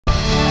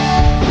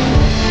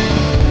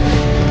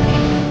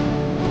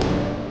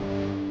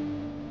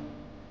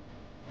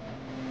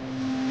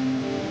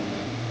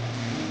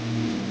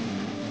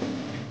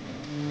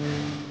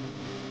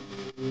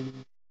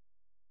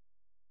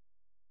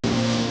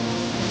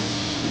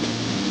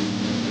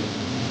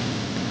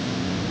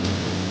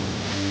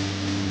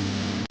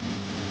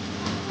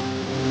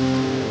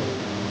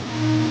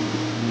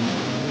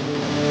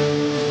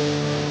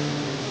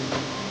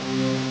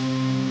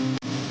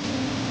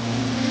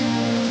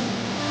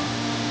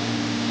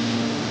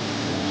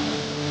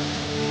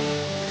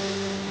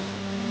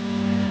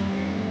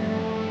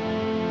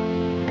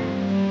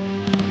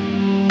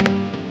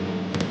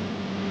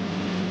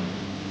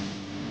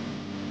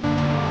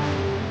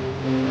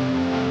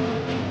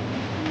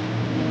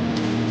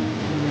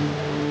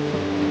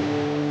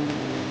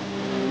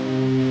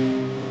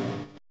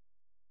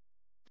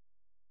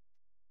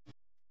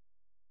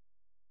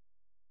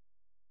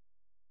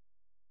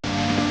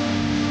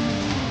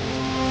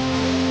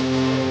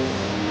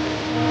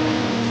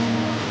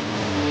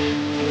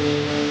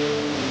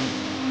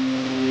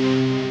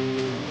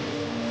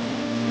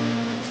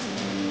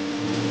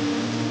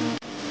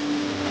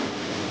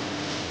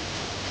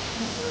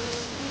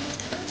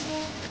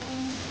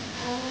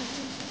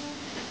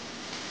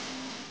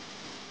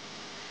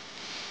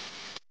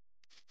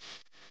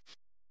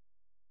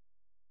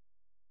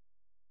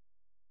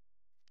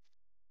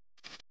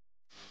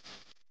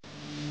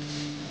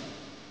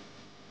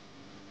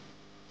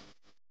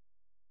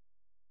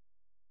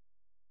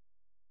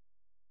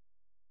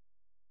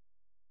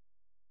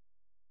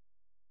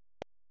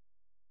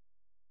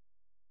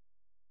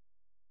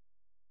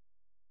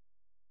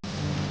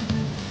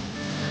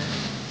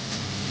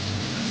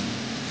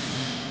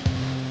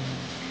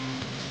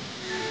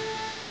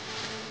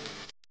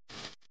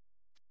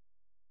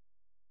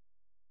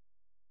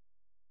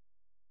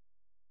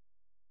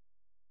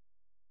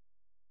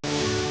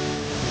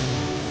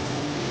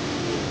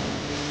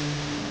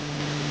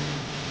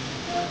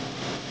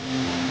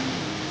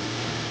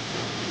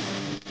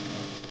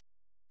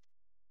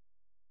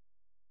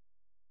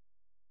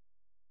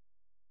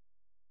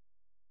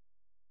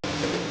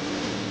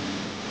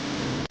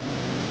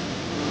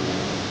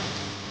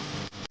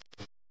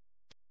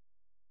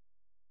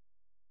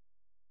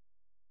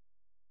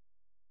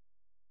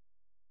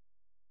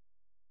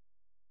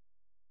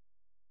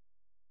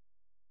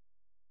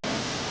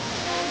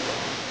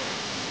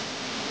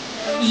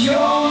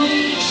有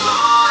你出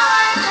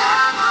来怎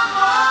么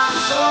放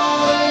手？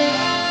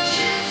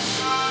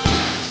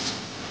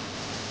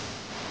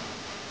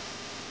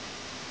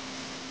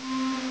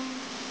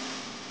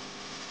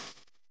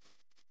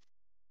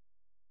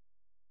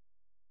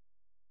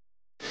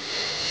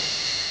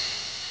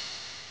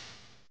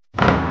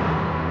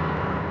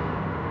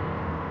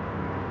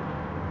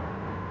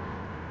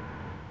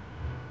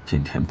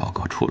今天报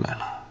告出来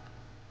了，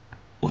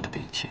我的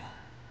病情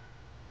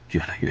越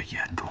来越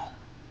严重。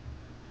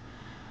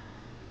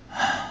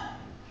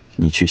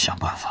你去想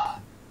办法，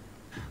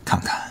看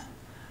看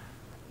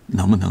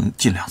能不能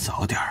尽量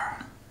早点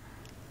儿。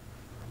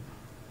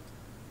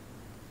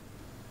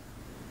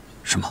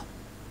什么？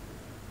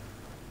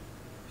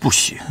不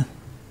行？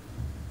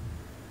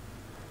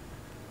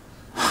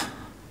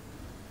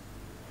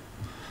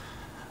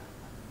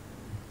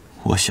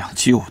我想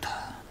救他，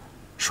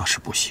说是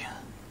不行。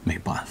 没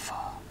办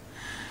法，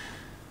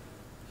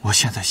我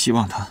现在希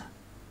望他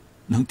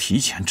能提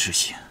前执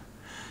行，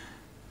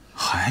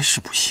还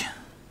是不行。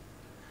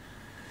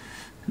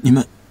你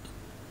们，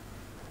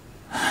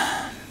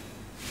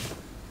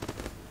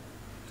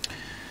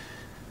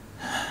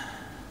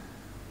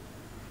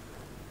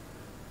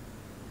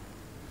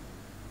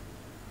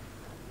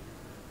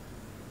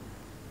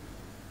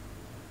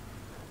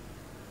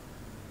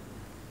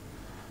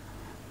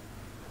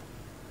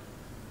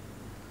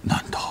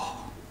难道？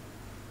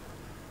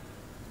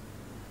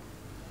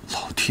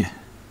 老天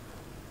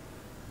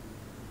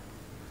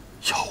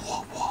要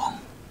我亡！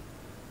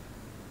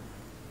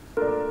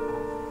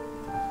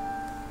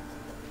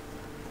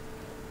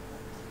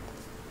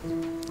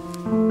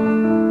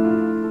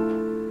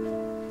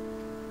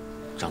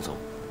张总，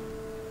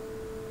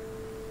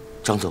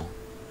张总，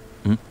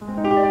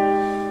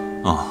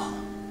哦，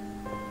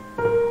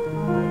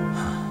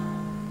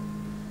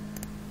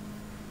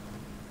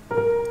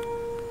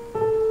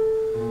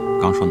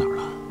刚说哪儿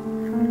了？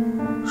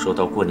说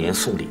到过年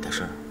送礼的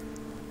事儿。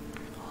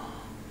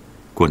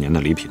 过年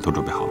的礼品都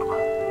准备好了吗？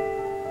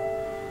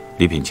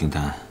礼品清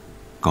单，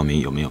高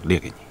明有没有列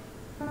给你？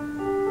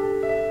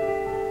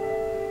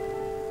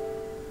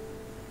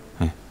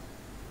哎，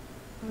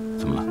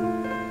怎么了？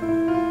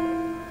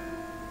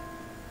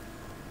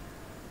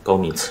高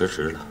敏辞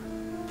职了，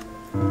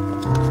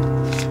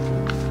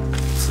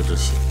辞职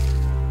信。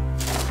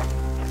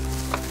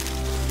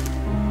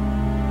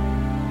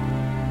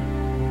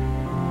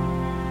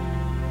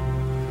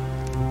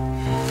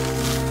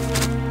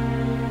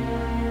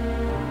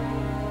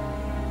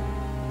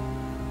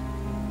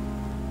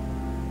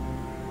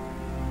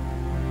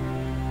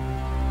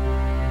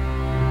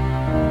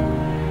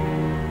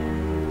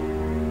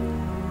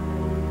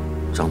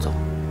张总，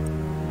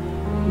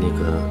那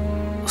个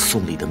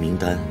送礼的名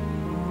单，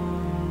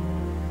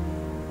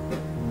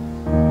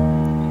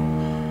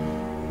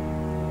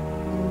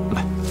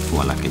来，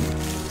我来给你。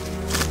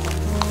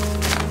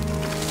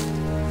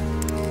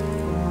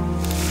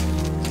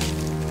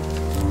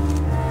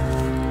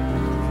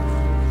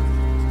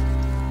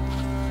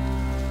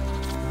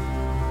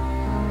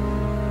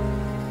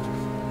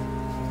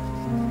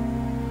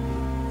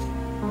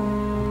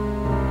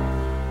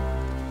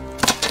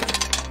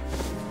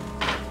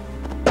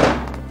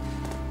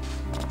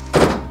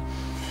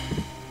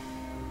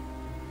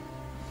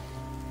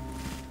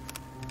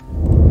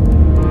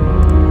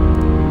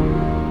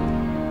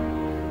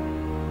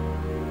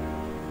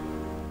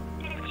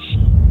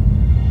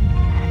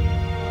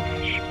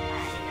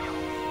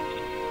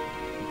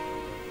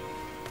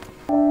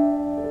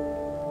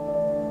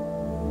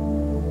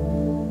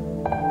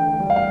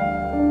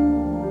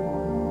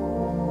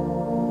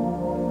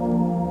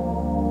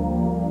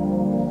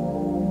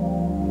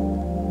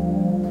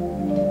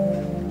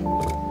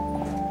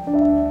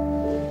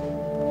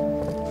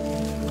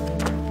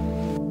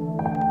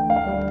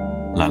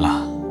来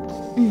了。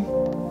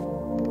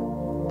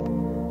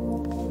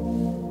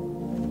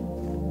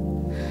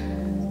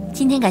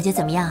今天感觉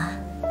怎么样啊？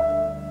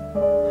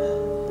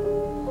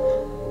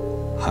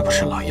还不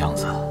是老样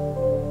子。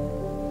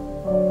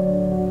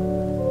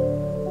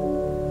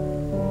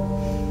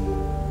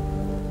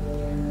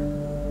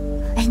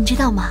哎，你知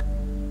道吗？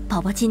宝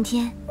宝今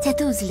天在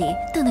肚子里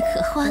动得可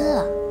欢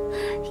了，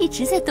一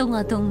直在动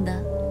啊动的，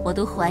我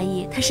都怀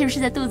疑他是不是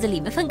在肚子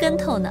里面翻跟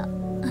头呢。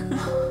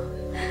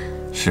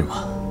是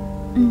吗？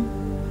嗯。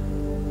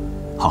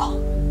好。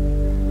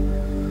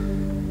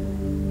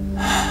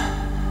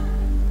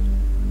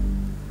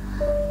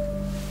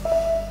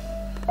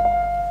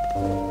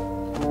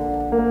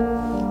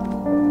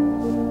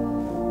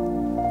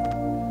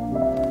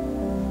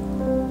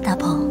大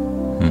鹏。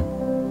嗯。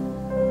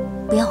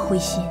不要灰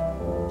心，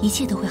一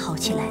切都会好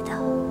起来的。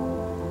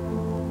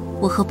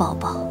我和宝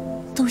宝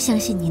都相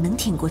信你能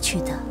挺过去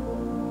的。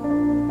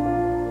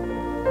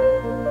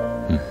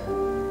嗯。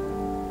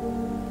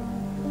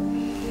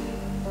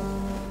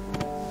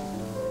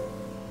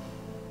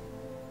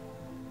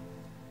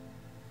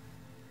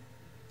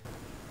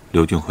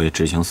刘俊辉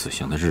执行死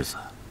刑的日子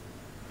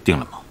定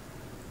了吗？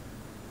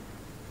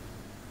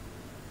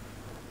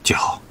记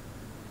好。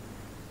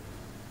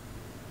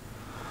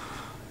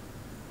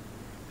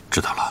知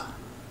道了，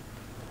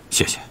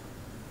谢谢。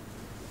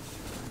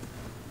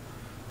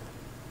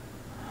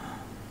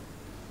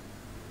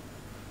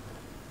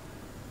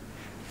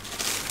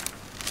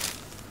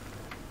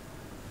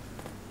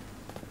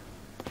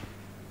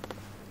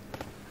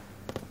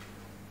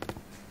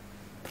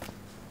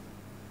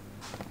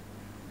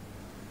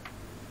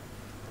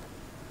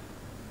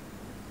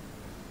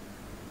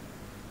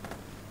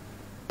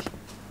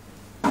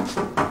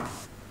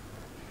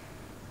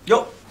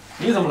哟，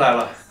你怎么来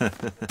了？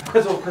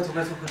快坐，快坐，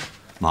快坐，快坐。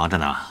忙着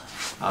呢。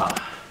啊，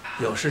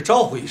有事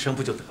招呼一声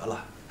不就得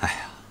了？哎呀，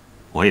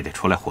我也得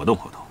出来活动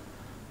活动，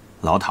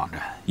老躺着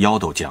腰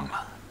都僵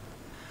了。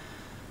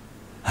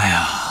哎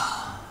呀，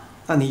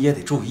那你也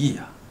得注意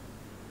呀，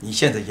你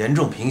现在严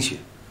重贫血，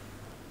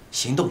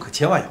行动可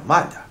千万要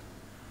慢点。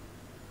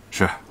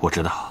是，我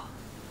知道。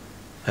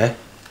哎，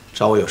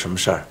找我有什么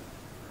事儿？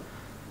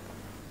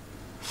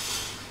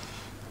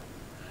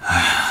哎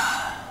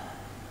呀，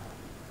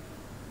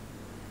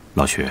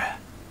老徐，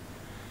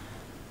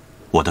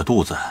我的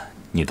肚子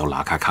你都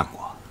拉开看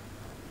过，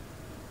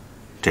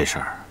这事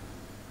儿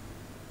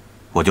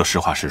我就实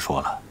话实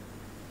说了。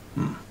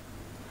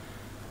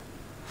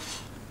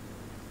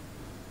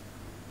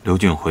刘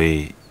俊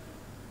辉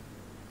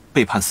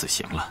被判死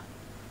刑了，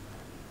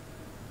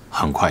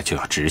很快就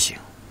要执行，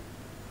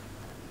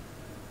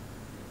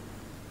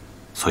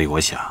所以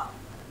我想，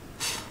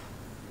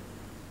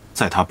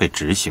在他被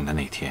执行的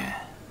那天，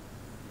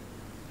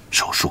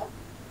手术。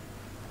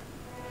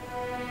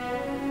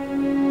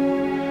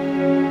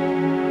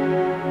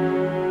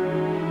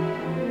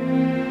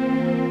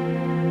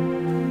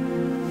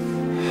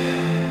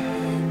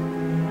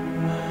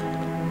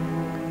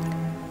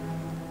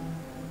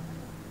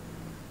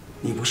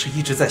你不是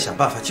一直在想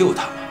办法救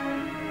他吗？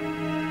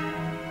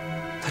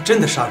他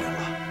真的杀人了？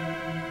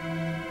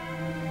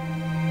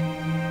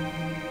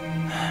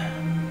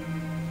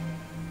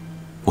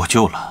我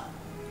救了，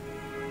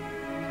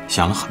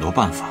想了很多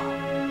办法，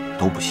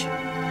都不行，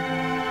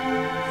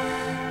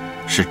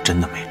是真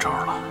的没招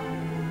了。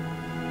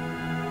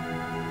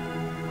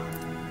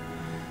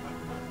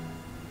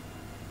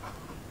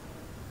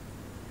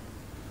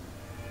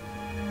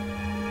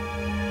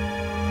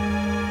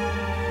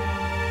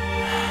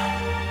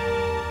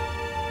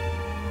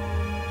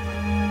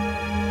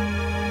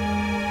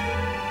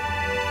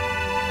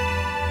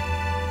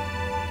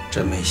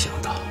真没想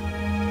到，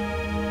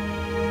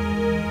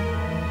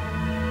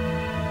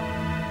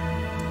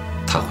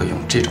他会用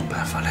这种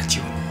办法来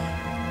救你。